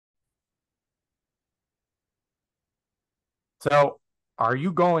So, are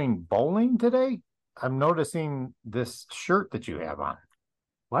you going bowling today? I'm noticing this shirt that you have on.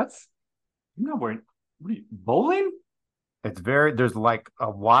 What? I'm not wearing. What are you, bowling? There's like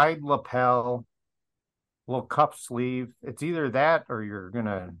a wide lapel, little cuff sleeve. It's either that or you're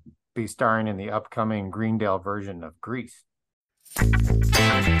gonna be starring in the upcoming Greendale version of Grease.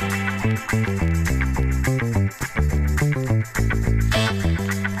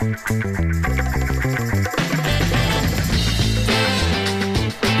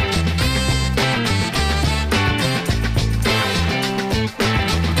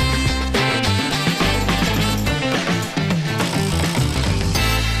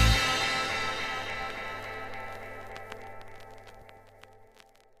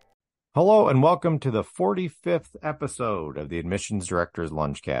 Hello and welcome to the 45th episode of the Admissions Director's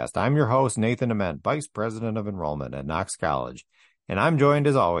Lunchcast. I'm your host, Nathan Ament, Vice President of Enrollment at Knox College, and I'm joined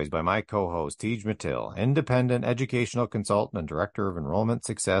as always by my co-host, Tej Matil, Independent Educational Consultant and Director of Enrollment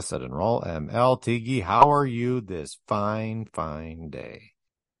Success at Enroll ML. Tigi, how are you this fine day?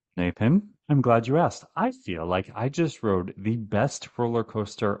 Nathan, I'm glad you asked. I feel like I just rode the best roller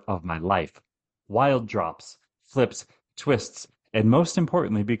coaster of my life. Wild drops, flips, twists, and most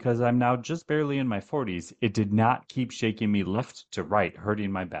importantly, because I'm now just barely in my 40s, it did not keep shaking me left to right, hurting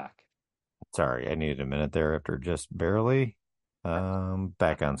my back. Sorry, I needed a minute there after just barely.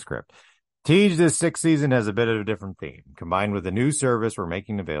 Back on script. Tej, this sixth season has a bit of a different theme, combined with a new service we're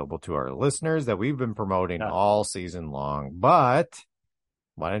making available to our listeners that we've been promoting Yeah. all season long. But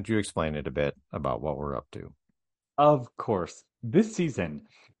why don't you explain it a bit about what we're up to? Of course, this season,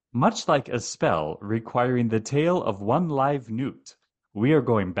 much like a spell requiring the tale of one live newt, we are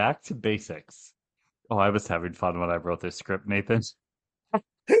going back to basics. Oh, I was having fun when I wrote this script, Nathan.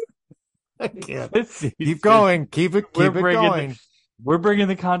 I can't. This Keep season, going. Keep we're it bringing the, going. we're bringing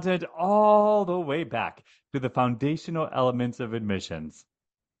the content all the way back to the foundational elements of admissions,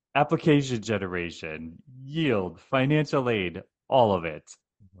 application generation, yield, financial aid, all of it.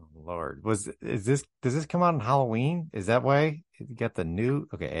 Oh, Lord, does this come out on Halloween? Is that why you got the new?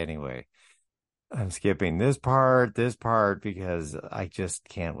 Okay, anyway. I'm skipping this part because I just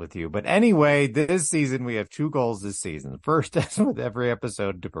can't with you. But anyway, this season we have two goals this season. First, as with every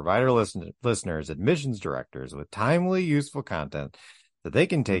episode, to provide our listeners, admissions directors, with timely, useful content that they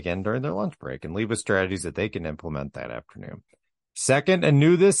can take in during their lunch break and leave with strategies that they can implement that afternoon. Second, and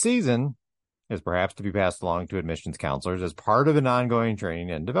new this season, is perhaps to be passed along to admissions counselors as part of an ongoing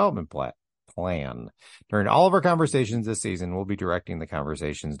training and development plan. During all of our conversations this season, we'll be directing the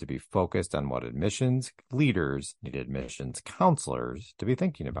conversations to be focused on what admissions leaders need admissions counselors to be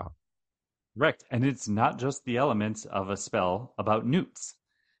thinking about. Correct. And it's not just the elements of a spell about newts.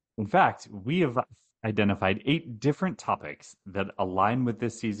 In fact, we have identified 8 different topics that align with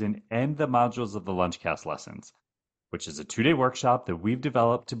this season and the modules of the Lunchcast lessons, which is a 2-day workshop that we've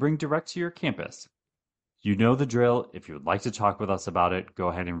developed to bring direct to your campus. You know the drill. If you would like to talk with us about it, go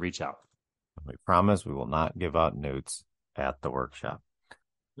ahead and reach out. We promise we will not give out notes at the workshop.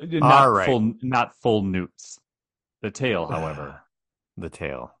 All Not right. full, not full newts. The tail, however. The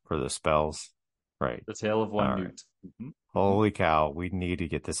tail for the spells. Right. The tail of one All right. newt. Mm-hmm. Holy cow. We need to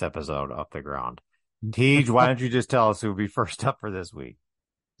get this episode off the ground. Tej, why don't you just tell us who will be first up for this week?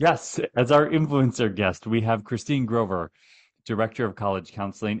 Yes, as our influencer guest, we have Christine Grover, Director of College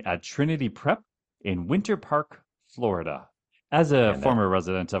Counseling at Trinity Prep in Winter Park, Florida. As a And former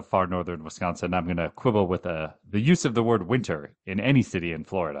resident of far northern Wisconsin, I'm going to quibble with the use of the word winter in any city in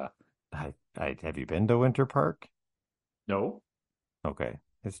Florida. have you been to Winter Park? No? Okay.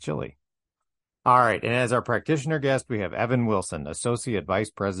 It's chilly. All right. And as our practitioner guest, we have Evan Wilson, Associate Vice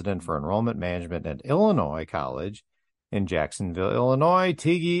President for Enrollment Management at Illinois College in Jacksonville, Illinois.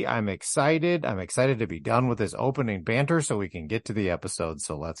 Tigi, I'm excited. I'm excited to be done with this opening banter so we can get to the episode.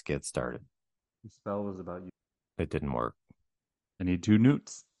 So let's get started. The spell was about you. It didn't work. I need 2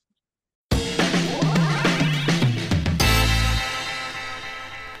 newts.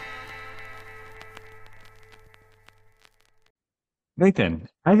 Nathan,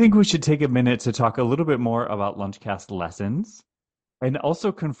 I think we should take a minute to talk a little bit more about Lunchcast lessons and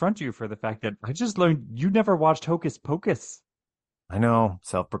also confront you for the fact that I just learned you never watched Hocus Pocus. I know,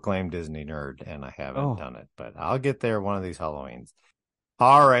 self-proclaimed Disney nerd, and I haven't Oh, done it, but I'll get there one of these Halloweens.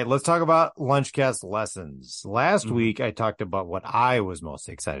 All right, let's talk about Lunchcast lessons. Last mhm. week, I talked about what I was most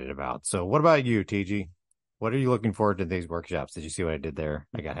excited about. So what about you, TG? What are you looking forward to these workshops? Did you see what I did there?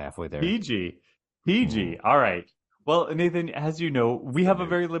 I got halfway there. PG. Mm, PG. All right. Well, Nathan, as you know, we the have a newt.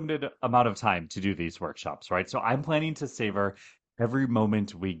 very limited amount of time to do these workshops, right? So I'm planning to savor every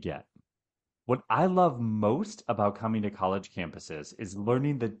moment we get. What I love most about coming to college campuses is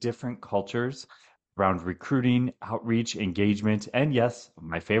learning the different cultures around recruiting, outreach, engagement, and yes,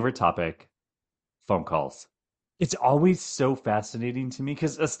 my favorite topic, phone calls. It's always so fascinating to me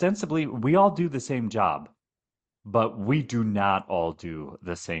because ostensibly we all do the same job, but we do not all do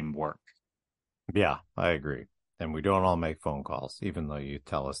the same work. Yeah, I agree. And we don't all make phone calls, even though you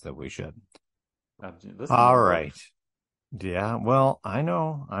tell us that we should. Listen, they All work. right. Yeah, well, I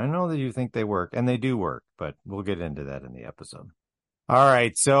know that you think they work, and they do work, but we'll get into that in the episode. All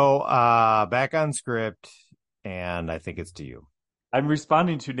right, so back on script, and I think it's to you. I'm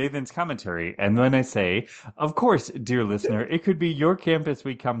responding to Nathan's commentary, and when I say, of course, dear listener, it could be your campus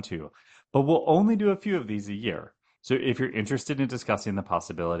we come to, but we'll only do a few of these a year. So if you're interested in discussing the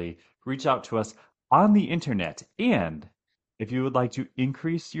possibility, reach out to us on the internet. And if you would like to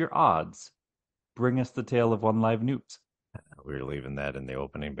increase your odds, bring us the tale of one live newt. We were leaving that in the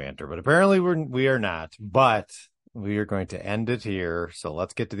opening banter, but apparently we are not. But we are going to end it here. So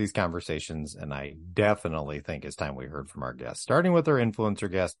let's get to these conversations. And I definitely think it's time we heard from our guests, starting with our influencer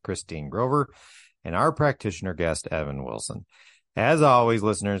guest, Christine Grover, and our practitioner guest, Evan Wilson. As always,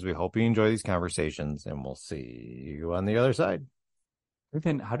 listeners, we hope you enjoy these conversations, and we'll see you on the other side.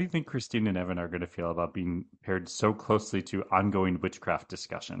 Nathan, how do you think Christine and Evan are going to feel about being paired so closely to ongoing witchcraft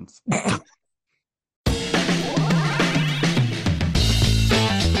discussions?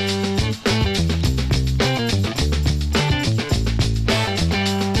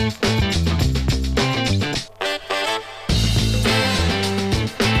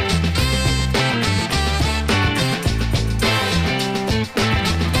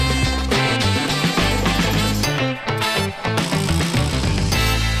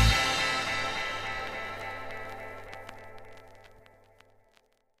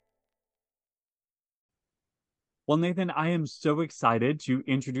 Well, Nathan, I am so excited to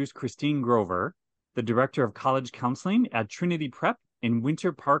introduce Christine Grover, the Director of College Counseling at Trinity Prep in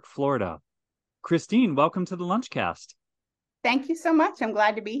Winter Park, Florida. Christine, welcome to the Lunchcast. Thank you so much. I'm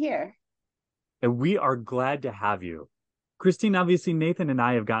glad to be here. And we are glad to have you. Christine, obviously, Nathan and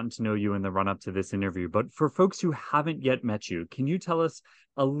I have gotten to know you in the run up to this interview, but for folks who haven't yet met you, can you tell us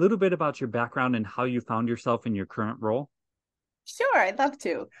a little bit about your background and how you found yourself in your current role? Sure, I'd love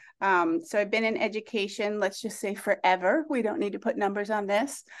to. So I've been in education, let's just say forever. We don't need to put numbers on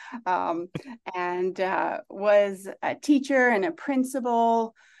this. And was a teacher and a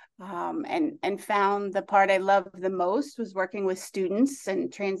principal, and found the part I loved the most was working with students,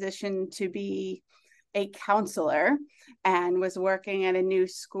 and transitioned to be a counselor, and was working at a new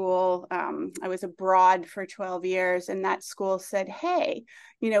school. I was abroad for 12 years, and that school said, hey,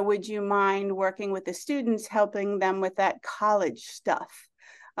 would you mind working with the students, helping them with that college stuff?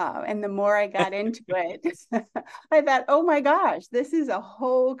 And the more I got into it, I thought, oh my gosh, this is a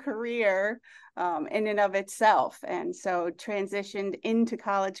whole career in and of itself. And so transitioned into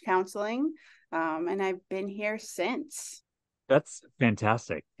college counseling, and I've been here since. That's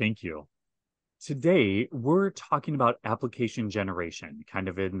fantastic. Thank you. Today, we're talking about application generation, kind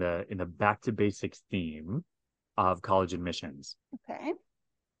of in the back to basics theme of college admissions. Okay.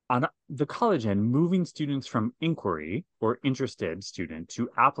 On the college end, moving students from inquiry or interested student to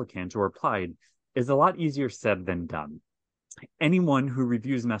applicant or applied is a lot easier said than done. Anyone who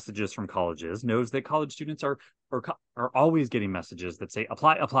reviews messages from colleges knows that college students are always getting messages that say,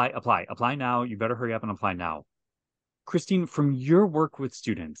 apply, apply, apply, apply now. You better hurry up and apply now. Christine, from your work with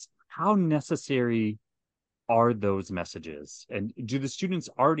students, how necessary are those messages? And do the students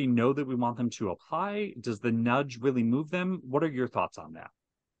already know that we want them to apply? Does the nudge really move them? What are your thoughts on that?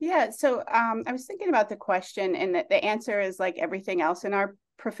 Yeah, so I was thinking about the question, and the answer is like everything else in our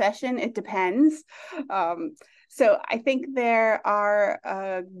profession, it depends. So I think there are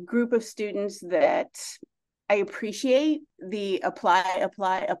a group of students that I appreciate the apply,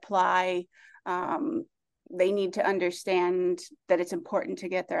 apply, apply. They need to understand that it's important to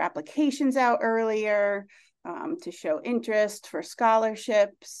get their applications out earlier, to show interest for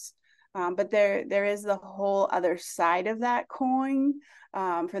scholarships. But there is the whole other side of that coin,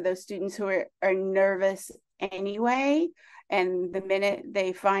 for those students who are nervous anyway. And the minute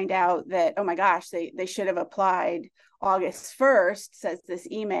they find out that, oh my gosh, they should have applied August 1st, says this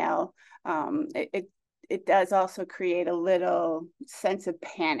email, it does also create a little sense of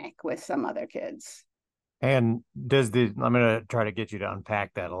panic with some other kids. And I'm going to try to get you to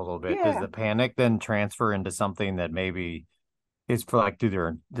unpack that a little bit. Yeah. Does the panic then transfer into something that maybe is for like,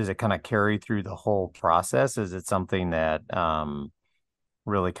 does it kind of carry through the whole process? Is it something that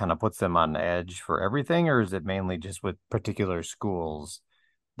really kind of puts them on edge for everything? Or is it mainly just with particular schools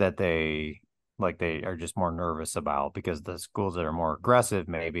that they are just more nervous about, because the schools that are more aggressive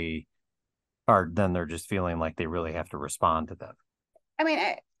maybe they're just feeling like they really have to respond to them? I mean,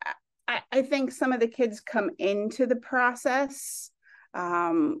 I think some of the kids come into the process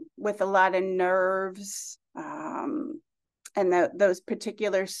with a lot of nerves, and those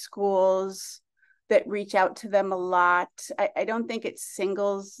particular schools that reach out to them a lot. I don't think it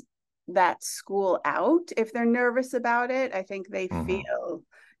singles that school out if they're nervous about it. I think they feel,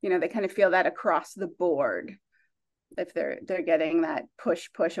 they kind of feel that across the board if they're getting that push,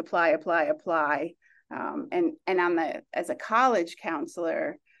 apply. And on the as a college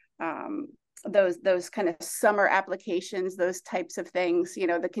counselor, those kind of summer applications, those types of things,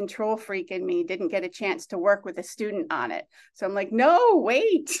 the control freak in me didn't get a chance to work with a student on it. So I'm like, no,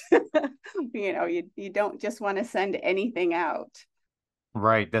 wait, you don't just want to send anything out.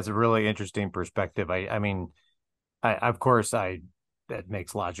 Right. That's a really interesting perspective. I mean, of course, that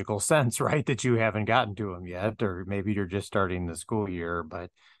makes logical sense, right? That you haven't gotten to them yet, or maybe you're just starting the school year, but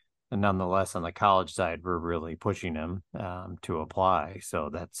nonetheless, on the college side, we're really pushing them to apply. So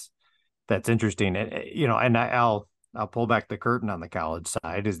that's interesting. And I'll pull back the curtain on the college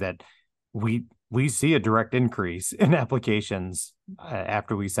side is that we see a direct increase in applications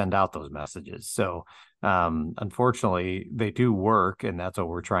after we send out those messages. So unfortunately, they do work, and that's what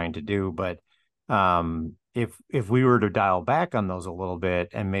we're trying to do. But if we were to dial back on those a little bit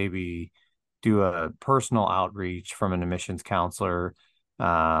and maybe do a personal outreach from an admissions counselor,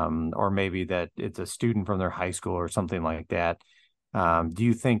 or maybe that it's a student from their high school or something like that. Do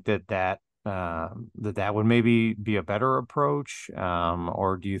you think that would maybe be a better approach,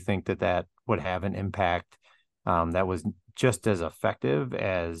 or do you think that would have an impact that was just as effective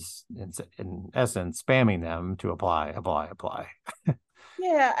as, in essence, spamming them to apply?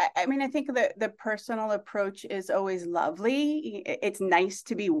 Yeah, I mean, I think the personal approach is always lovely. It's nice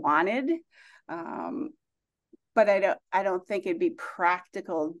to be wanted, but I don't think it'd be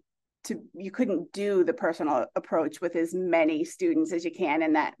practical you couldn't do the personal approach with as many students as you can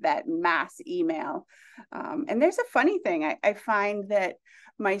in that mass email. And there's a funny thing. I find that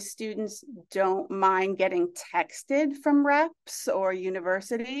my students don't mind getting texted from reps or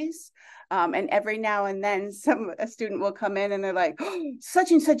universities. And every now and then a student will come in and they're like, oh,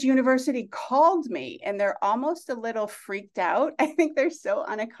 such and such university called me. And they're almost a little freaked out. I think they're so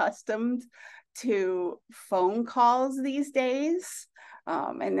unaccustomed to phone calls these days.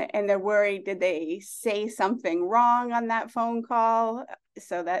 And they're worried, did they say something wrong on that phone call?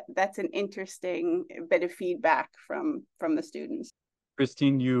 So that's an interesting bit of feedback from the students.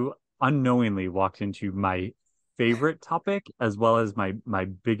 Christine, you unknowingly walked into my favorite topic, as well as my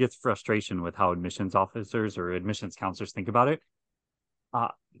biggest frustration with how admissions officers or admissions counselors think about it.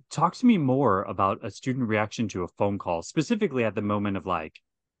 Talk to me more about a student reaction to a phone call, specifically at the moment of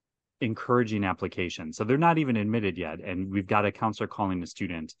encouraging application. So they're not even admitted yet, and we've got a counselor calling the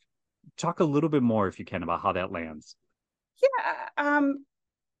student. Talk a little bit more, if you can, about how that lands. Yeah,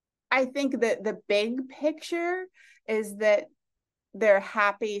 I think that the big picture is that they're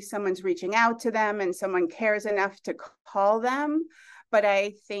happy someone's reaching out to them and someone cares enough to call them. But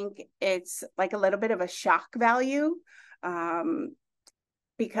I think it's like a little bit of a shock value,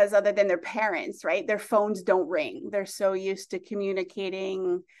 because other than their parents, right, their phones don't ring. They're so used to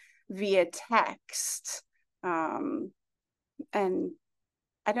communicating via text. And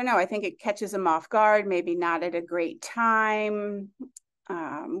I don't know, I think it catches them off guard, maybe not at a great time,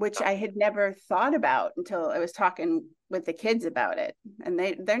 which I had never thought about until I was talking with the kids about it. And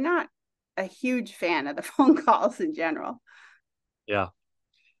they're not a huge fan of the phone calls in general. Yeah.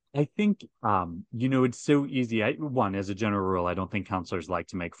 I think, it's so easy. One, as a general rule, I don't think counselors like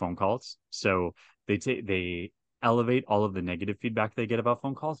to make phone calls. So they elevate all of the negative feedback they get about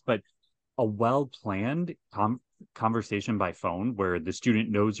phone calls, but a well-planned conversation by phone where the student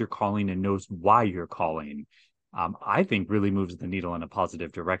knows you're calling and knows why you're calling, I think really moves the needle in a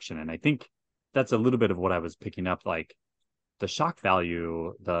positive direction. And I think that's a little bit of what I was picking up, like the shock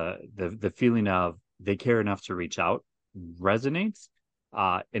value, the feeling of they care enough to reach out resonates.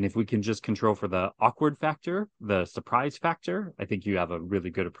 And if we can just control for the awkward factor, the surprise factor, I think you have a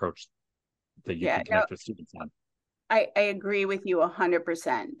really good approach that you can connect with students on. I agree with you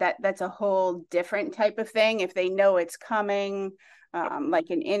 100%. That's a whole different type of thing. If they know it's coming, like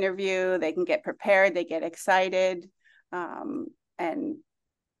an interview, they can get prepared, they get excited, and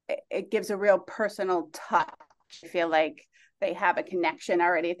it gives a real personal touch. I feel like they have a connection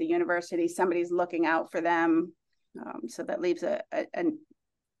already at the university. Somebody's looking out for them. So that leaves a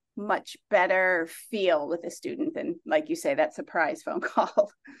much better feel with the student than, like you say, that surprise phone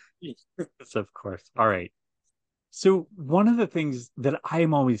call. Yes, of course. All right. So one of the things that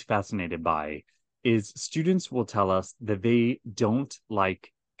I'm always fascinated by is students will tell us that they don't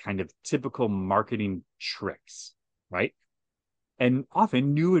like kind of typical marketing tricks, right? And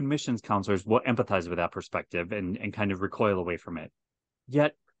often new admissions counselors will empathize with that perspective and kind of recoil away from it.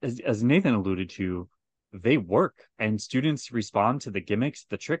 Yet, as Nathan alluded to, they work and students respond to the gimmicks,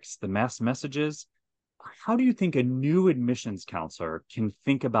 the tricks, the mass messages. How do you think a new admissions counselor can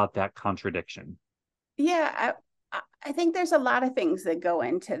think about that contradiction? Yeah, I think there's a lot of things that go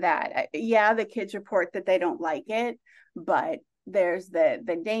into that. Yeah, the kids report that they don't like it, but there's the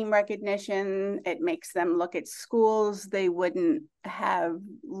name recognition. It makes them look at schools they wouldn't have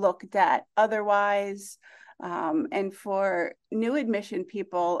looked at otherwise. And for new admission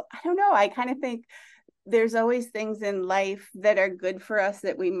people, I don't know, I kind of think there's always things in life that are good for us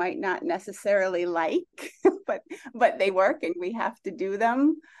that we might not necessarily like, but they work and we have to do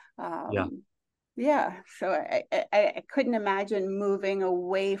them. Yeah, so I couldn't imagine moving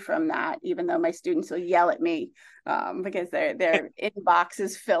away from that, even though my students will yell at me because their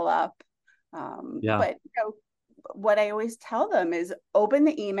inboxes fill up. But what I always tell them is open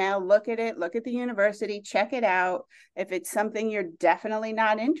the email, look at it, look at the university, check it out. If it's something you're definitely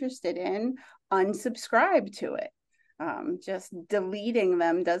not interested in, unsubscribe to it. Just deleting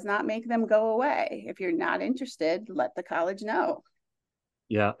them does not make them go away. If you're not interested, let the college know.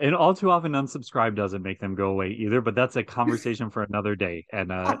 Yeah, and all too often unsubscribe doesn't make them go away either, but that's a conversation for another day and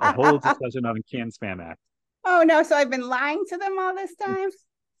a whole discussion on the CAN-SPAM Act. Oh no, so I've been lying to them all this time?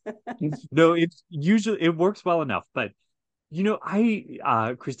 No, it's usually, it works well enough, but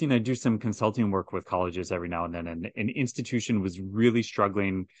Christine, I do some consulting work with colleges every now and then, and an institution was really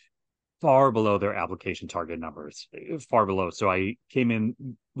struggling far below their application target numbers, far below. So I came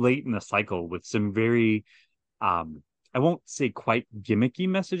in late in the cycle with some very, I won't say quite gimmicky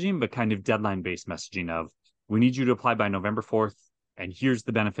messaging, but kind of deadline-based messaging of, we need you to apply by November 4th, and here's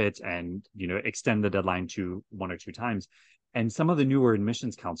the benefits, and, extend the deadline to 1 or 2 times. And some of the newer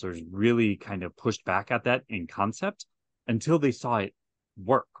admissions counselors really kind of pushed back at that in concept until they saw it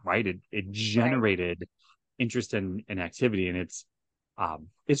work, right? It generated interest in activity. And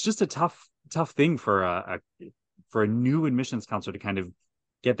it's just a tough thing for a new admissions counselor to kind of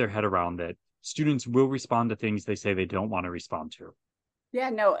get their head around, that students will respond to things they say they don't want to respond to. Yeah,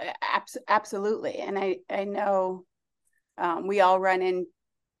 no, absolutely. And I know we all run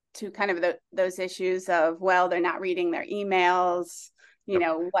into kind of those issues of, well, they're not reading their emails,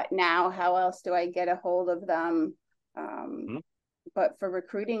 what now? How else do I get a hold of them? But for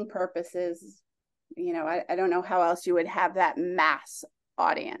recruiting purposes, I don't know how else you would have that mass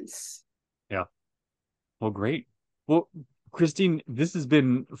audience. Yeah. Well, great. Well, Christine, this has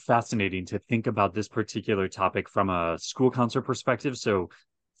been fascinating to think about this particular topic from a school counselor perspective. So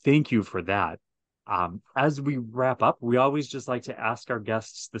thank you for that. As we wrap up, we always just like to ask our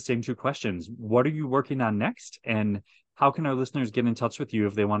guests the same 2 questions. What are you working on next? And how can our listeners get in touch with you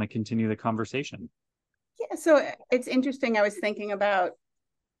if they want to continue the conversation? Yeah, so it's interesting. I was thinking about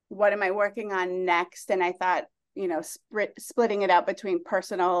what am I working on next? And I thought, splitting it out between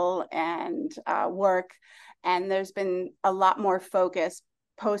personal and work. And there's been a lot more focus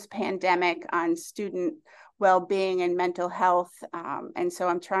post-pandemic on student well-being and mental health. And so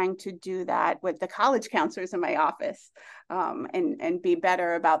I'm trying to do that with the college counselors in my office and be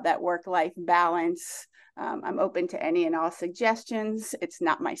better about that work-life balance. I'm open to any and all suggestions. It's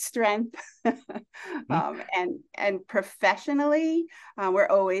not my strength. And professionally, we're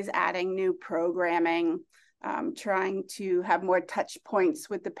always adding new programming, trying to have more touch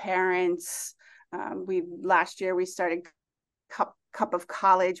points with the parents. Last year we started Cup of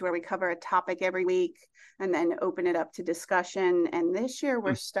College, where we cover a topic every week and then open it up to discussion. And this year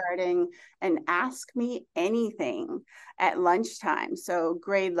we're starting an Ask Me Anything at lunchtime. So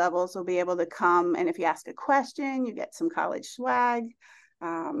grade levels will be able to come, and if you ask a question, you get some college swag,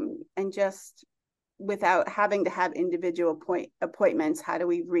 and just without having to have individual appointments, how do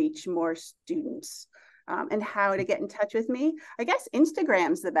we reach more students? And how to get in touch with me. I guess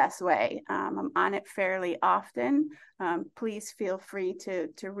Instagram's the best way. I'm on it fairly often. Please feel free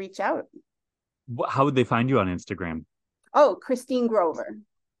to reach out. How would they find you on Instagram? Oh, Christine Grover.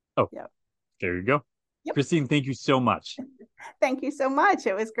 Oh, yep. There you go. Yep. Christine, thank you so much. Thank you so much.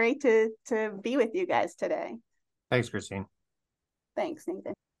 It was great to be with you guys today. Thanks, Christine. Thanks,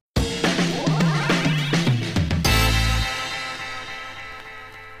 Nathan.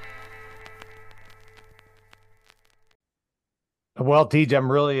 Well, Tej,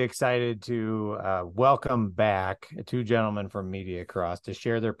 I'm really excited to welcome back 2 gentlemen from MediaCross to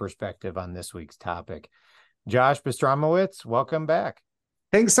share their perspective on this week's topic. Josh Bystromowicz, welcome back.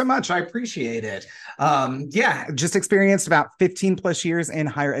 Thanks so much. I appreciate it. Just experienced about 15 plus years in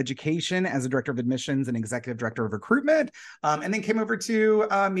higher education as a director of admissions and executive director of recruitment, and then came over to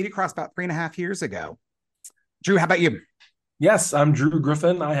MediaCross about 3.5 years ago. Drew, how about you? Yes, I'm Drew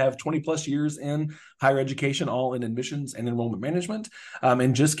Griffin. I have 20 plus years in higher education, all in admissions and enrollment management,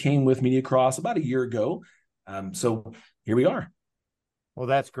 and just came with MediaCross about a year ago. So here we are. Well,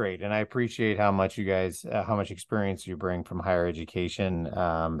 that's great. And I appreciate how much you guys, how much experience you bring from higher education.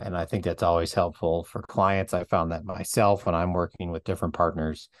 And I think that's always helpful for clients. I found that myself when I'm working with different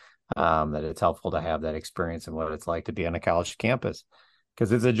partners, that it's helpful to have that experience and what it's like to be on a college campus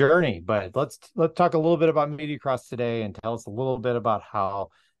because it's a journey. But let's talk a little bit about MediaCross today and tell us a little bit about how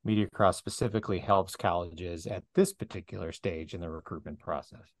MediaCross specifically helps colleges at this particular stage in the recruitment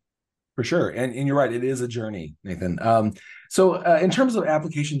process. For sure. And you're right. It is a journey, Nathan. So in terms of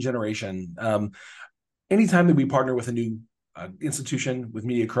application generation, anytime that we partner with a new institution with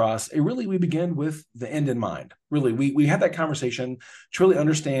MediaCross, we begin with the end in mind. Really, we have that conversation to really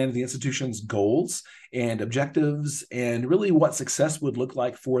understand the institution's goals and objectives and really what success would look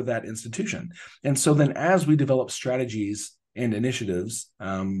like for that institution. And so then as we develop strategies and initiatives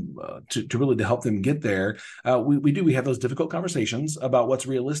to really to help them get there, we have those difficult conversations about what's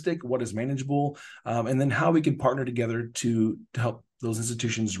realistic, what is manageable, and then how we can partner together to help those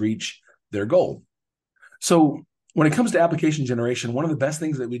institutions reach their goal. So when it comes to application generation, one of the best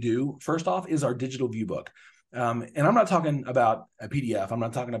things that we do, first off, is our digital view book. And I'm not talking about a PDF. I'm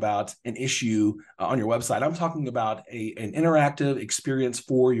not talking about an issue on your website. I'm talking about an interactive experience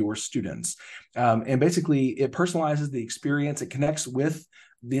for your students. And basically, it personalizes the experience. It connects with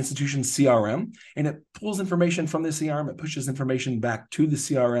the institution's CRM, and it pulls information from the CRM. It pushes information back to the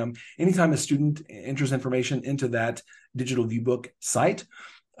CRM. Anytime a student enters information into that digital view book site,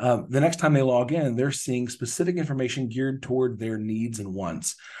 the next time they log in, they're seeing specific information geared toward their needs and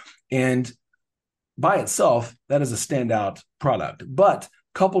wants. And by itself, that is a standout product. But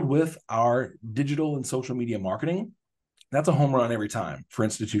coupled with our digital and social media marketing, that's a home run every time for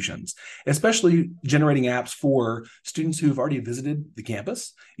institutions, especially generating apps for students who've already visited the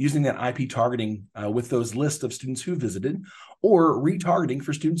campus, using that IP targeting with those lists of students who visited, or retargeting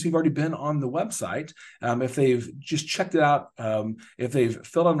for students who've already been on the website. If they've just checked it out, if they've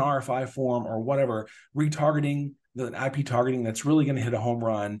filled out an RFI form or whatever, retargeting, the IP targeting, that's really going to hit a home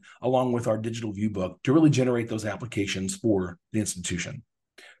run along with our digital view book to really generate those applications for the institution.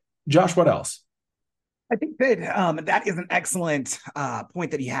 Josh, what else? I think that that is an excellent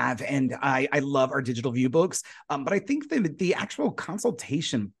point that you have, and I love our digital view books. But I think that the actual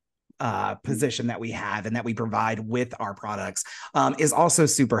consultation position that we have and that we provide with our products is also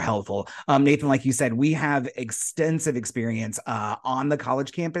super helpful. Nathan, like you said, we have extensive experience on the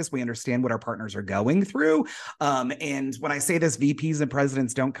college campus. We understand what our partners are going through. And when I say this, VPs and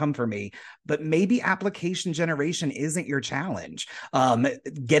presidents don't come for me, but maybe application generation isn't your challenge.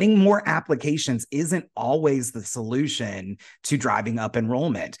 Getting more applications isn't always the solution to driving up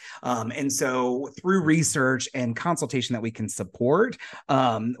enrollment. And so through research and consultation that we can support,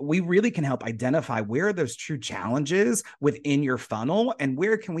 we really can help identify where are those true challenges within your funnel and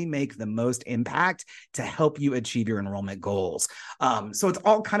where can we make the most impact to help you achieve your enrollment goals. So it's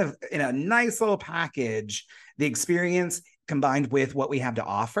all kind of in a nice little package. The experience combined with what we have to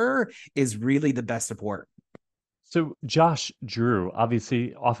offer is really the best support. So Josh, Drew,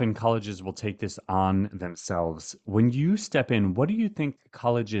 obviously often colleges will take this on themselves. When you step in, what do you think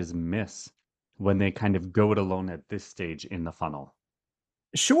colleges miss when they kind of go it alone at this stage in the funnel?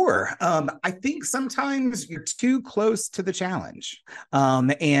 Sure. I think sometimes you're too close to the challenge.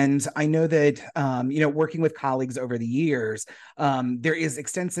 And I know that, working with colleagues over the years, there is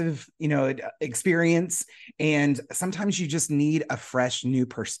extensive, experience. And sometimes you just need a fresh new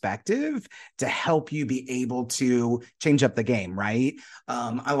perspective to help you be able to change up the game, right?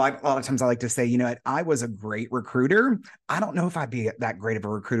 A lot of times I like to say, I was a great recruiter. I don't know if I'd be that great of a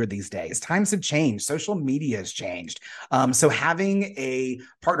recruiter these days. Times have changed. Social media has changed. So having a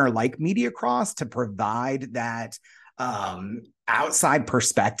partner like MediaCross to provide that outside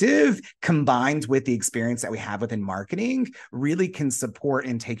perspective combined with the experience that we have within marketing really can support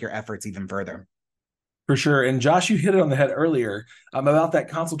and take your efforts even further. For sure. And Josh, you hit it on the head earlier about that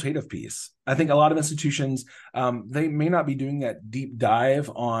consultative piece. I think a lot of institutions, they may not be doing that deep dive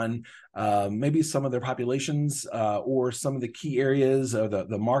on maybe some of their populations or some of the key areas of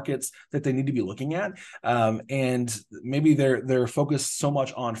the markets that they need to be looking at. And maybe they're focused so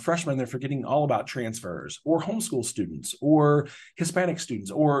much on freshmen, they're forgetting all about transfers or homeschool students or Hispanic students,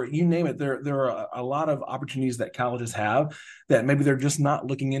 or you name it. There are a lot of opportunities that colleges have that maybe they're just not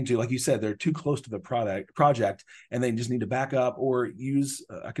looking into. Like you said, they're too close to the project and they just need to back up or use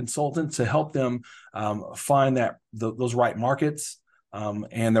a consultant to help them find those right markets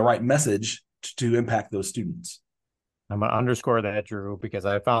and the right message to impact those students. I'm going to underscore that, Drew, because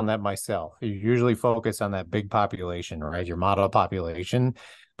I found that myself. You usually focus on that big population, right? Your model population,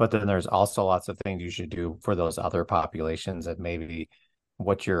 but then there's also lots of things you should do for those other populations that maybe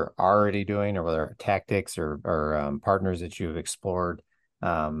what you're already doing, or whether tactics or partners that you've explored,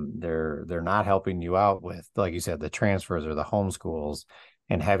 they're not helping you out with, like you said, the transfers or the homeschools,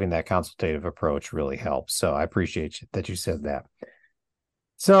 and having that consultative approach really helps. So I appreciate that you said that.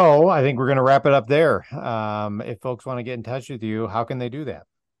 So I think we're going to wrap it up there. If folks want to get in touch with you, how can they do that?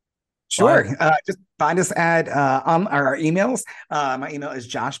 Sure. Just find us at on our emails. My email is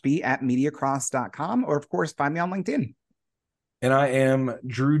joshb@mediacross.com, or of course, find me on LinkedIn. And I am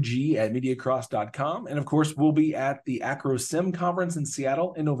Drew G at mediacross.com. And of course, we'll be at the AcroSim conference in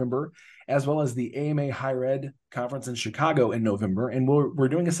Seattle in November, as well as the AMA Higher Ed conference in Chicago in November. And we're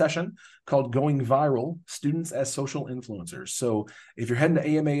doing a session called Going Viral, Students as Social Influencers. So if you're heading to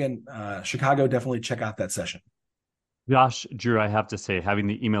AMA in Chicago, definitely check out that session. Josh, Drew, I have to say, having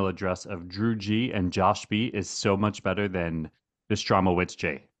the email address of Drew G and Josh B is so much better than the Stromowitz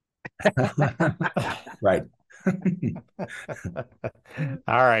J. Right.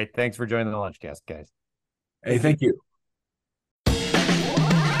 All right. Thanks for joining the Lunchcast, guys. Hey, thank you.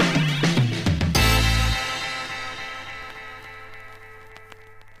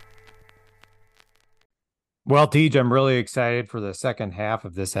 Well, Tej, I'm really excited for the second half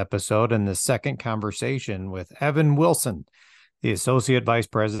of this episode and the second conversation with Evan Wilson, the Associate Vice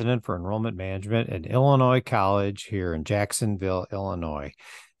President for Enrollment Management at Illinois College here in Jacksonville, Illinois.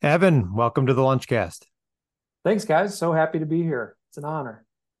 Evan, welcome to the Lunchcast. Thanks, guys. So happy to be here. It's an honor.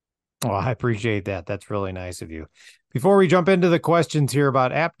 Well, I appreciate that. That's really nice of you. Before we jump into the questions here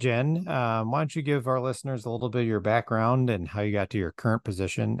about AppGen, why don't you give our listeners a little bit of your background and how you got to your current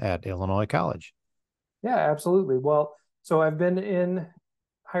position at Illinois College? Yeah, absolutely. Well, so I've been in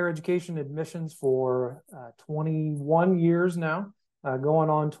higher education admissions for 21 years now,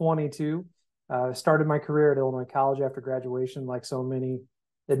 going on 22. Started my career at Illinois College after graduation, like so many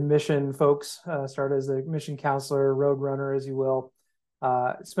admission folks. Started as an admission counselor, road runner, as you will.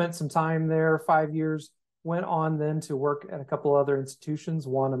 Spent some time there, 5 years. Went on then to work at a couple other institutions,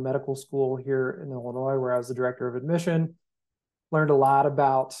 one a medical school here in Illinois where I was the director of admission. Learned a lot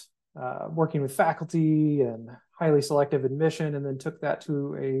about working with faculty and highly selective admission, and then took that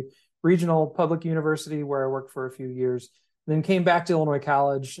to a regional public university where I worked for a few years. Then came back to Illinois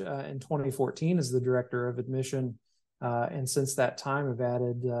College in 2014 as the director of admission. And since that time, I've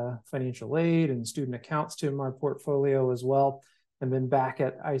added financial aid and student accounts to my portfolio as well, and been back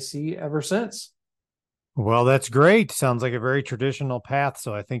at IC ever since. Well, that's great. Sounds like a very traditional path.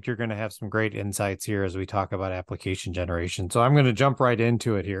 So I think you're going to have some great insights here as we talk about application generation. So I'm going to jump right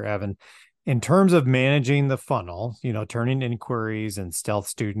into it here, Evan. In terms of managing the funnel, turning inquiries and stealth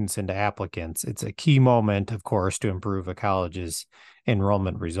students into applicants, it's a key moment, of course, to improve a college's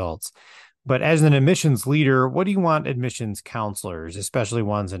enrollment results. But as an admissions leader, what do you want admissions counselors, especially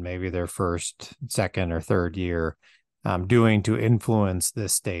ones in maybe their first, second, or third year, doing to influence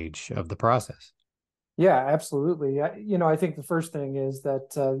this stage of the process? Yeah, absolutely. I think the first thing is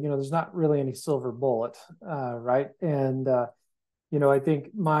that, there's not really any silver bullet, right? And, I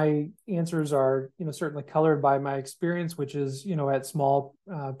think my answers are, certainly colored by my experience, which is, at small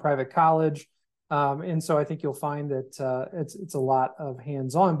private college. And so I think you'll find that it's a lot of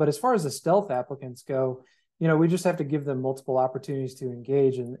hands-on. But as far as the stealth applicants go, we just have to give them multiple opportunities to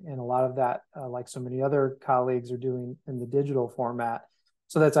engage. And a lot of that, like so many other colleagues are doing in the digital format.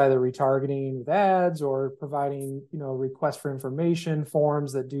 So that's either retargeting with ads or providing, requests for information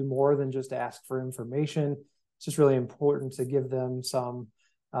forms that do more than just ask for information. It's just really important to give them some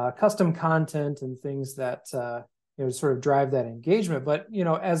custom content and things that, sort of drive that engagement. But,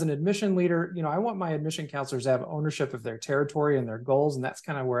 as an admission leader, I want my admission counselors to have ownership of their territory and their goals. And that's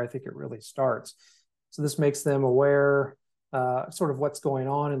kind of where I think it really starts. So this makes them aware sort of what's going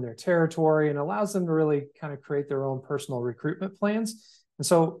on in their territory and allows them to really kind of create their own personal recruitment plans. And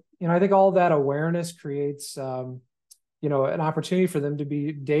so, I think all that awareness creates, an opportunity for them to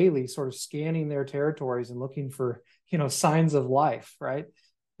be daily sort of scanning their territories and looking for, signs of life, right?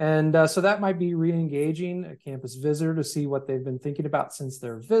 And so that might be re-engaging a campus visitor to see what they've been thinking about since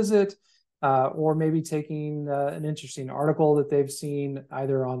their visit, or maybe taking an interesting article that they've seen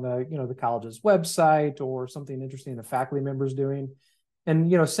either on the college's website or something interesting the faculty member's doing.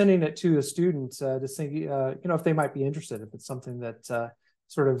 And, sending it to a student to see, if they might be interested, if it's something that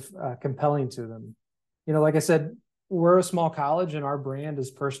sort of compelling to them. Like I said, we're a small college and our brand is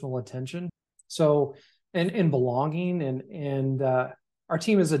personal attention. So, and belonging and our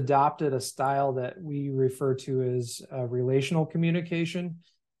team has adopted a style that we refer to as relational communication.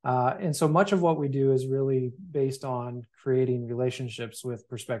 And so much of what we do is really based on creating relationships with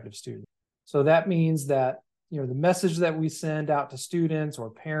prospective students. So that means that, the message that we send out to students or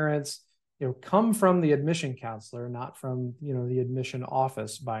parents, come from the admission counselor, not from, the admission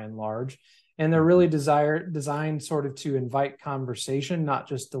office by and large. And they're really designed sort of to invite conversation, not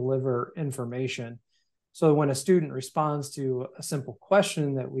just deliver information. So when a student responds to a simple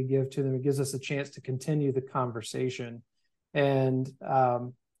question that we give to them, it gives us a chance to continue the conversation. And,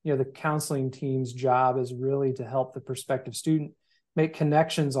 the counseling team's job is really to help the prospective student make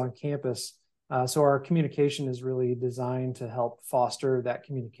connections on campus. So our communication is really designed to help foster that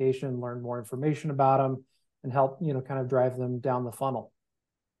communication, learn more information about them, and help, kind of drive them down the funnel.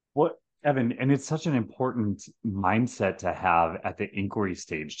 What, Evan, and it's such an important mindset to have at the inquiry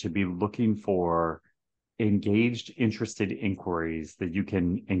stage, to be looking for engaged, interested inquiries that you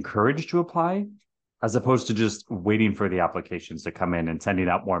can encourage to apply, as opposed to just waiting for the applications to come in and sending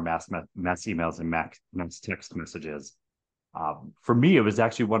out more mass emails and mass text messages. For me, it was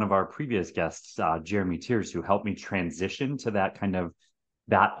actually one of our previous guests, Jeremy Tiers, who helped me transition to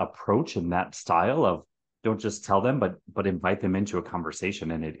that approach and that style of don't just tell them, but invite them into a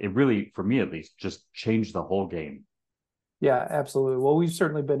conversation. And it really, for me at least, just changed the whole game. Yeah, absolutely. Well, we've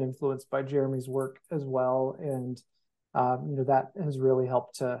certainly been influenced by Jeremy's work as well. And, that has really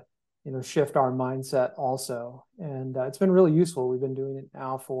helped to, shift our mindset also. And it's been really useful. We've been doing it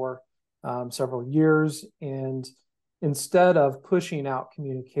now for several years. And instead of pushing out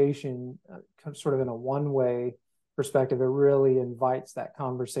communication sort of in a one-way perspective, it really invites that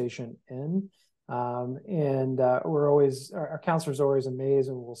conversation in. Our counselors are always amazed,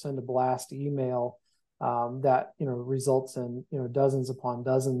 and we'll send a blast email that results in dozens upon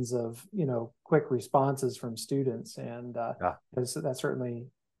dozens of quick responses from students, and that certainly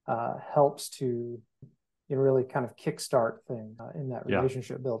helps to really kind of kickstart things in that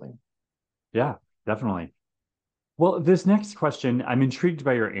relationship building. Yeah, definitely. Well, this next question, I'm intrigued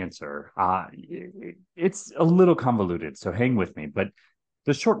by your answer. It's a little convoluted, so hang with me. But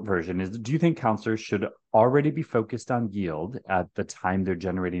the short version is, do you think counselors should already be focused on yield at the time they're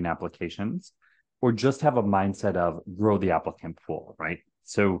generating applications, or just have a mindset of grow the applicant pool, right?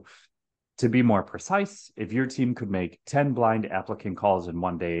 So to be more precise, if your team could make 10 blind applicant calls in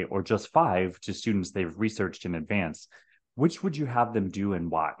one day, or just 5 to students they've researched in advance, which would you have them do and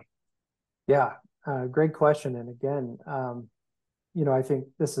why? Yeah, great question. And again, I think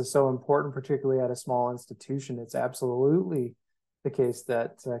this is so important, particularly at a small institution. It's absolutely the case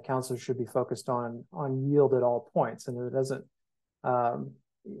that counselors should be focused on yield at all points. And it doesn't,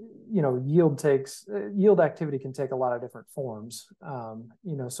 yield activity can take a lot of different forms.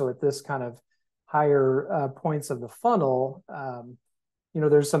 So at this kind of higher points of the funnel,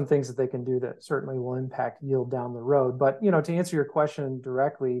 there's some things that they can do that certainly will impact yield down the road. But, to answer your question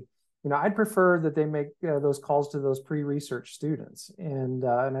directly, I'd prefer that they make those calls to those pre-research students. And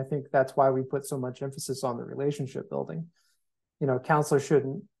I think that's why we put so much emphasis on the relationship building. Counselors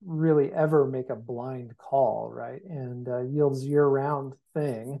shouldn't really ever make a blind call, right? And yield's year-round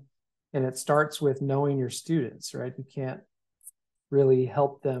thing. And it starts with knowing your students, right? You can't really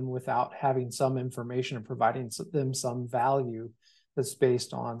help them without having some information and providing them some value that's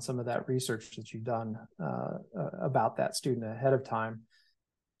based on some of that research that you've done about that student ahead of time.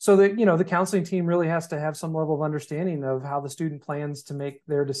 So that, the counseling team really has to have some level of understanding of how the student plans to make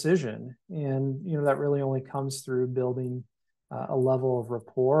their decision. And, that really only comes through building a level of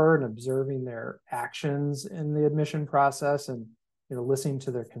rapport and observing their actions in the admission process, and listening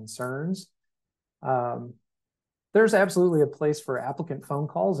to their concerns. There's absolutely a place for applicant phone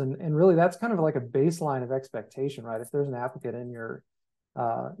calls, and really that's kind of like a baseline of expectation, right? If there's an applicant in your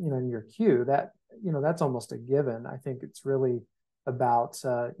in your queue, that's almost a given. I think it's really about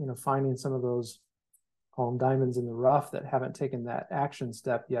finding some of those, call them diamonds in the rough, that haven't taken that action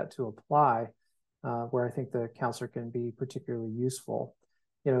step yet to apply. Where I think the counselor can be particularly useful.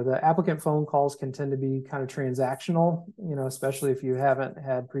 The applicant phone calls can tend to be kind of transactional, especially if you haven't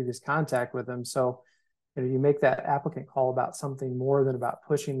had previous contact with them. So, you make that applicant call about something more than about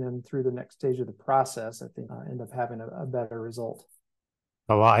pushing them through the next stage of the process. I think end up having a better result.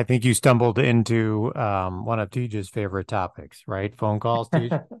 Oh, well, I think you stumbled into one of Teej's favorite topics, right? Phone calls,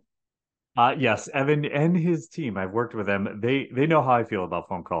 Teej? Yes, Evan and his team, I've worked with them. They know how I feel about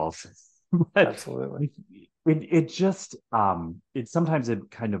phone calls. Absolutely. It just sometimes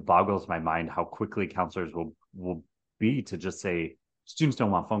it kind of boggles my mind how quickly counselors will be to just say students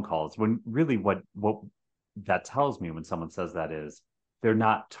don't want phone calls, when really what that tells me when someone says that is they're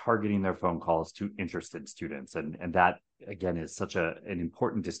not targeting their phone calls to interested students, and that again is such an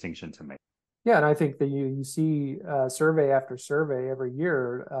important distinction to make. Yeah, and I think that you see survey after survey every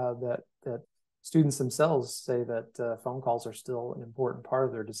year that students themselves say that phone calls are still an important part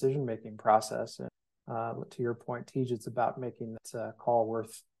of their decision making process. And to your point, Tej, it's about making that call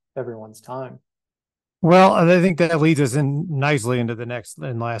worth everyone's time. Well, I think that leads us in nicely into the next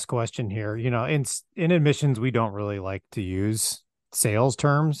and last question here. In admissions, we don't really like to use sales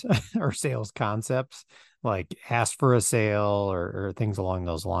terms or sales concepts like ask for a sale or things along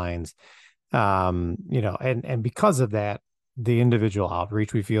those lines. And because of that, the individual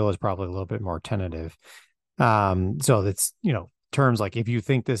outreach we feel is probably a little bit more tentative. So that's, terms like if you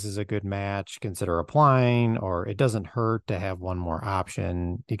think this is a good match, consider applying, or it doesn't hurt to have one more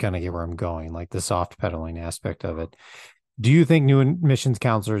option. You kind of get where I'm going, like the soft pedaling aspect of it. Do you think new admissions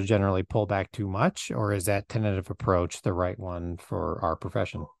counselors generally pull back too much, or is that tentative approach the right one for our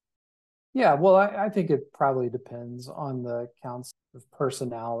profession? Yeah, well, I think it probably depends on the counselor's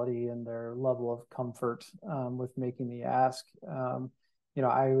personality and their level of comfort with making the ask.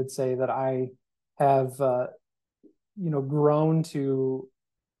 I would say that I have grown to,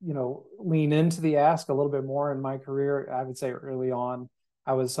 lean into the ask a little bit more in my career. I would say early on,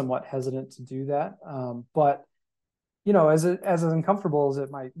 I was somewhat hesitant to do that. But, as uncomfortable as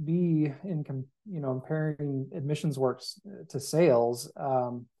it might be in, comparing admissions works to sales,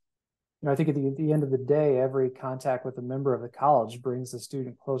 I think at the end of the day, every contact with a member of the college brings the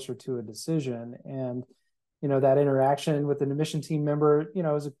student closer to a decision. And that interaction with an admission team member,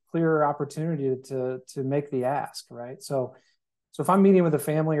 is a clear opportunity to make the ask, right? So if I'm meeting with a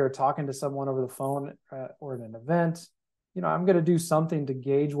family or talking to someone over the phone or at an event, I'm going to do something to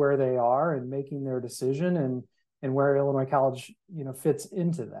gauge where they are and making their decision and where Illinois College, fits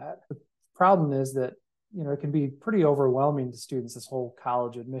into that. The problem is that, it can be pretty overwhelming to students, this whole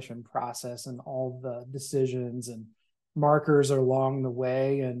college admission process and all the decisions and markers along the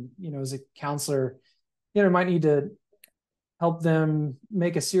way. And, as a counselor, might need to help them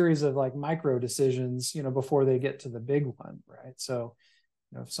make a series of like micro decisions, before they get to the big one, right? So,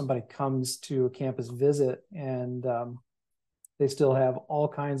 if somebody comes to a campus visit and they still have all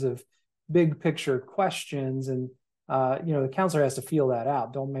kinds of big picture questions and, the counselor has to feel that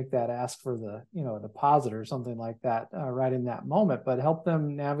out. Don't make that ask for the, a deposit or something like that right in that moment, but help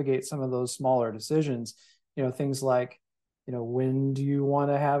them navigate some of those smaller decisions, things like, when do you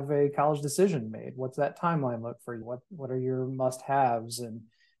want to have a college decision made? What's that timeline look for you? What are your must-haves? And,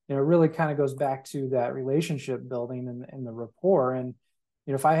 it really kind of goes back to that relationship building and the rapport. And,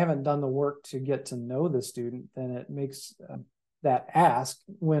 if I haven't done the work to get to know the student, then it makes that ask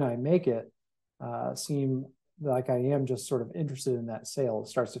when I make it seem like I am just sort of interested in that sale. It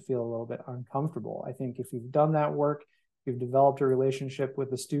starts to feel a little bit uncomfortable. I think if you've done that work, you've developed a relationship with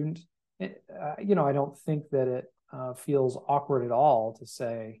the student, I don't think that it feels awkward at all to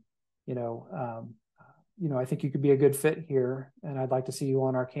say, I think you could be a good fit here and I'd like to see you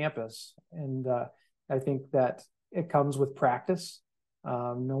on our campus. And I think that it comes with practice.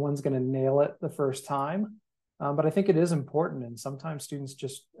 No one's going to nail it the first time, but I think it is important. And sometimes students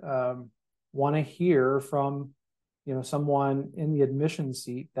just want to hear from, someone in the admission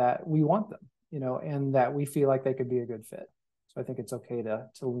seat that we want them, and that we feel like they could be a good fit. So I think it's okay to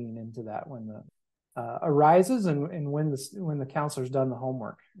lean into that when the arises and when the counselor's done the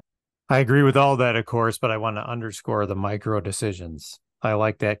homework. I agree with all that, of course, but I want to underscore the micro decisions. I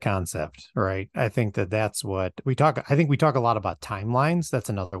like that concept, right? I think that's what we talk. I think we talk a lot about timelines. That's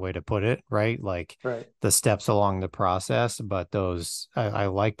another way to put it, right? Like right. The steps along the process, but I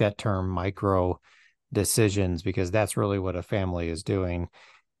like that term micro decisions because that's really what a family is doing.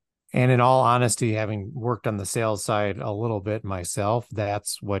 And in all honesty, having worked on the sales side a little bit myself,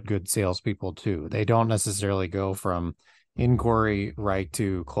 that's what good salespeople do. They don't necessarily go from inquiry right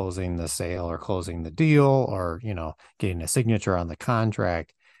to closing the sale or closing the deal or, getting a signature on the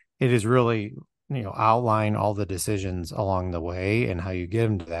contract. It is really, outline all the decisions along the way and how you get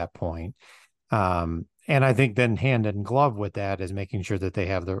them to that point. And I think then hand in glove with that is making sure that they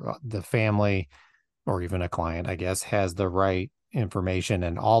have the family or even a client, I guess, has the right information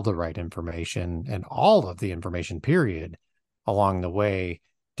and all the right information and all of the information, period, along the way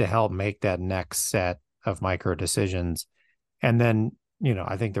to help make that next set of micro decisions. And then,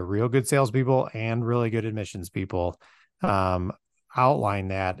 I think the real good salespeople and really good admissions people outline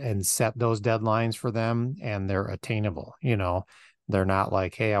that and set those deadlines for them, and they're attainable. They're not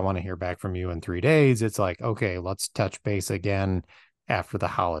like, hey, I want to hear back from you in 3 days. It's like, okay, let's touch base again after the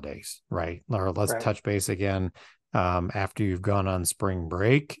holidays, right? Or let's touch base again after you've gone on spring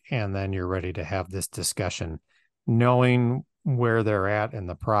break, and then you're ready to have this discussion, knowing where they're at in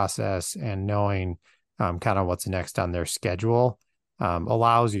the process and knowing kind of what's next on their schedule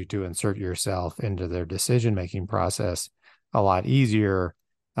allows you to insert yourself into their decision-making process a lot easier,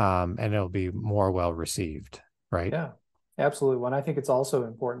 and it'll be more well received, right? Yeah, absolutely. Well, I think it's also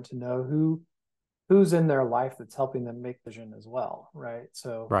important to know who's in their life that's helping them make vision as well, right?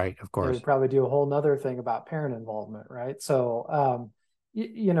 So, right, of course, we probably do a whole nother thing about parent involvement, right? So,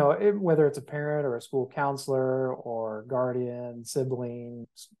 whether it's a parent or a school counselor or guardian, sibling,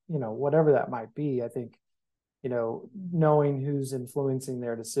 whatever that might be, I think, knowing who's influencing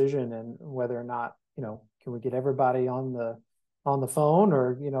their decision and whether or not, can we get everybody on the phone,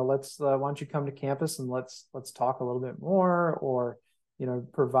 or, let's why don't you come to campus and let's talk a little bit more, or,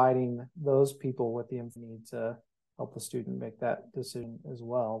 providing those people with the information to help the student make that decision as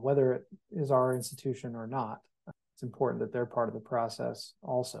well, whether it is our institution or not. It's important that they're part of the process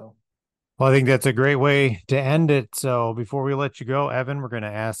also. Well, I think that's a great way to end it. So before we let you go, Evan, we're going to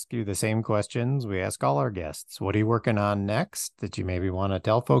ask you the same questions we ask all our guests. What are you working on next that you maybe want to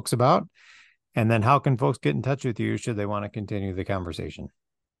tell folks about? And then how can folks get in touch with you should they want to continue the conversation?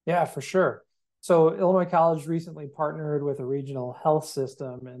 Yeah, for sure. So Illinois College recently partnered with a regional health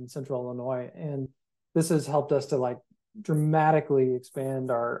system in Central Illinois, and this has helped us to dramatically expand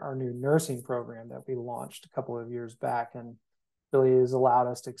our new nursing program that we launched a couple of years back, and really has allowed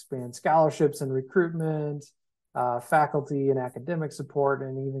us to expand scholarships and recruitment, faculty and academic support,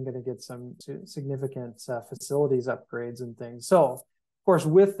 and even going to get some significant facilities upgrades and things. So, of course,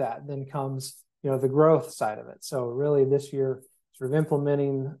 with that then comes the growth side of it. So really this year, sort of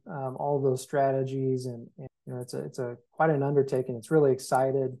implementing all those strategies, and it's a quite an undertaking. It's really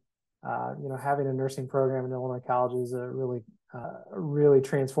excited. Having a nursing program in Illinois College is a really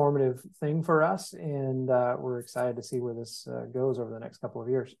transformative thing for us, and we're excited to see where this goes over the next couple of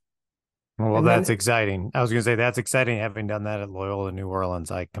years. Well, that's exciting. I was going to say that's exciting. Having done that at Loyola New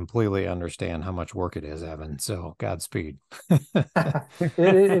Orleans, I completely understand how much work it is, Evan. So Godspeed.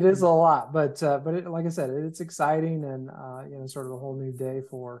 It is a lot, but like I said, it's exciting, and sort of a whole new day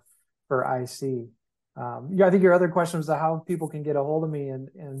for IC. I think your other question was how people can get a hold of me,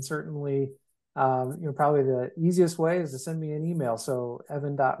 and certainly, probably the easiest way is to send me an email. So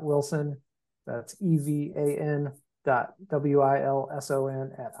evan.wilson, that's EVAN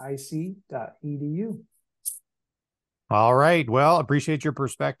 .WILSON @ic.edu. All right. Well, appreciate your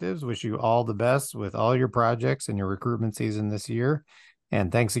perspectives. Wish you all the best with all your projects and your recruitment season this year.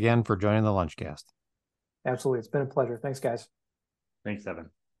 And thanks again for joining the Lunchcast. Absolutely. It's been a pleasure. Thanks, guys. Thanks, Evan.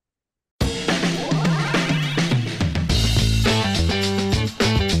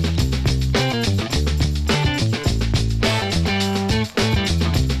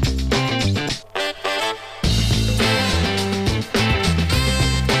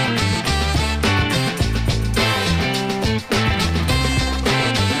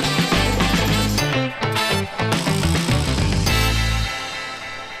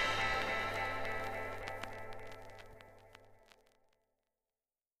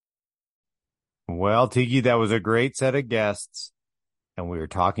 Well, Tiki, that was a great set of guests. And we were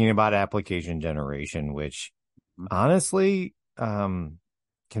talking about application generation, which honestly can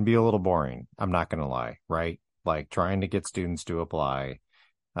be a little boring. I'm not going to lie, right? Like trying to get students to apply.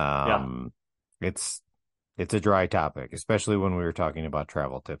 It's a dry topic, especially when we were talking about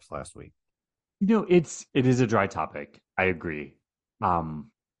travel tips last week. It is a dry topic. I agree.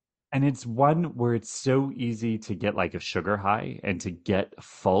 And it's one where it's so easy to get like a sugar high and to get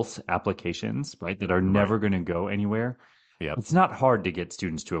false applications, right, that are never going to go anywhere. Yeah, It's not hard to get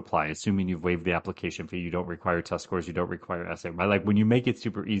students to apply, assuming you've waived the application fee. You don't require test scores. You don't require essay. Right? Like when you make it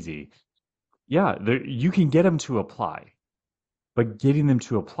super easy, you can get them to apply. But getting them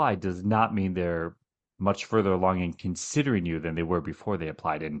to apply does not mean they're much further along in considering you than they were before they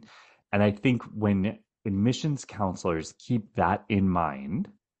applied. And I think when admissions counselors keep that in mind,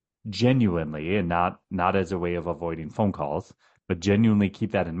 genuinely, and not as a way of avoiding phone calls, but genuinely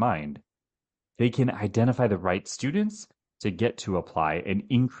keep that in mind, they can identify the right students to get to apply and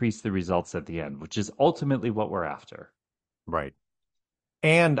increase the results at the end, which is ultimately what we're after. right.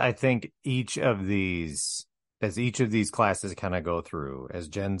 And I think as each of these classes kind of go through, as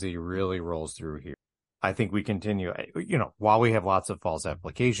Gen Z really rolls through here, I think we continue, while we have lots of false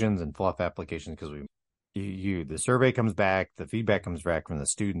applications and fluff applications, because the survey comes back, the feedback comes back from the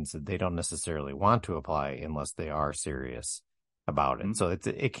students that they don't necessarily want to apply unless they are serious about it. Mm-hmm. So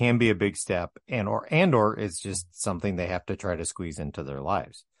it can be a big step, and or it's just something they have to try to squeeze into their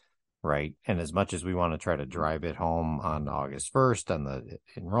lives, right? And as much as we want to try to drive it home on August 1st on the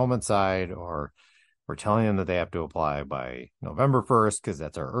enrollment side, or we're telling them that they have to apply by November 1st because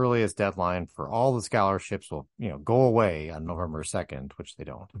that's our earliest deadline for all the scholarships will go away on November 2nd, which they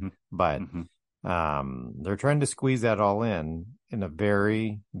don't. Mm-hmm. But They're trying to squeeze that all in a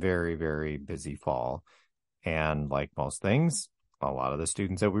very, very, very busy fall. And like most things, a lot of the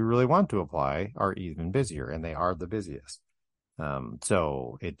students that we really want to apply are even busier, and they are the busiest.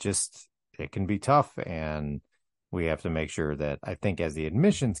 So it can be tough, and we have to make sure that, I think, as the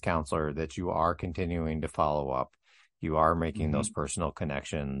admissions counselor, that you are continuing to follow up. You are making those personal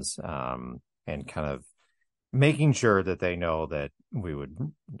connections, and kind of making sure that they know that we would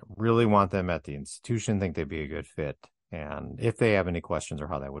really want them at the institution, think they'd be a good fit. And if they have any questions or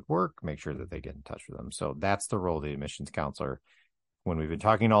how that would work, make sure that they get in touch with them. So that's the role of the admissions counselor. When we've been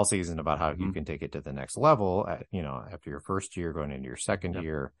talking all season about how you can take it to the next level, after your first year, going into your second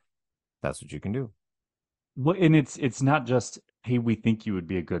year, that's what you can do. Well, and it's not just, hey, we think you would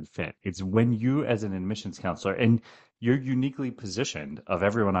be a good fit. It's when you, as an admissions counselor, and you're uniquely positioned of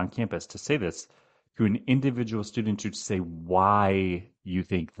everyone on campus to say this to an individual student, to say why you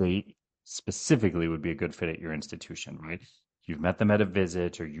think they specifically would be a good fit at your institution, right? You've met them at a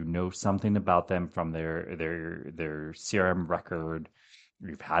visit, or you know something about them from their CRM record.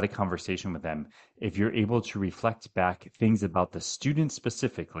 You've had a conversation with them. If you're able to reflect back things about the student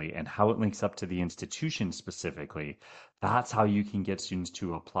specifically and how it links up to the institution specifically, that's how you can get students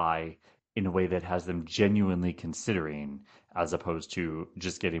to apply in a way that has them genuinely considering, as opposed to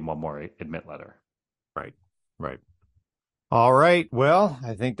just getting one more admit letter. Right. All right. Well,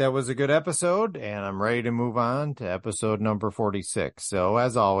 I think that was a good episode, and I'm ready to move on to episode number 46. So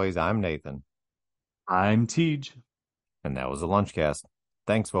as always, I'm Nathan. I'm Tej. And that was the Lunchcast.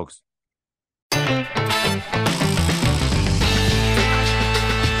 Thanks, folks.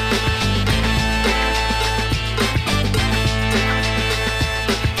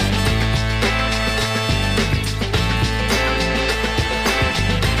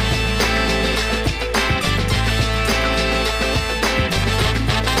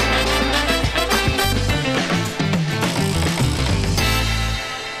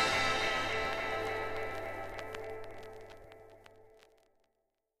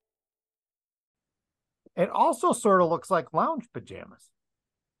 It also sort of looks like lounge pajamas.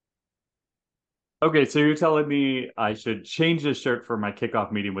 Okay, so you're telling me I should change this shirt for my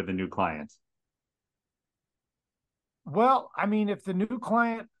kickoff meeting with a new client? Well, I mean, if the new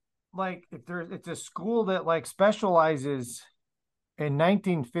client, it's a school that specializes in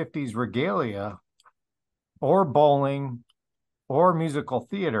 1950s regalia or bowling or musical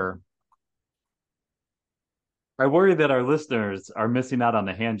theater. I worry that our listeners are missing out on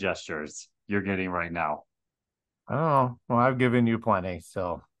the hand gestures you're getting right now. Oh, well, I've given you plenty,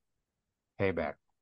 so payback.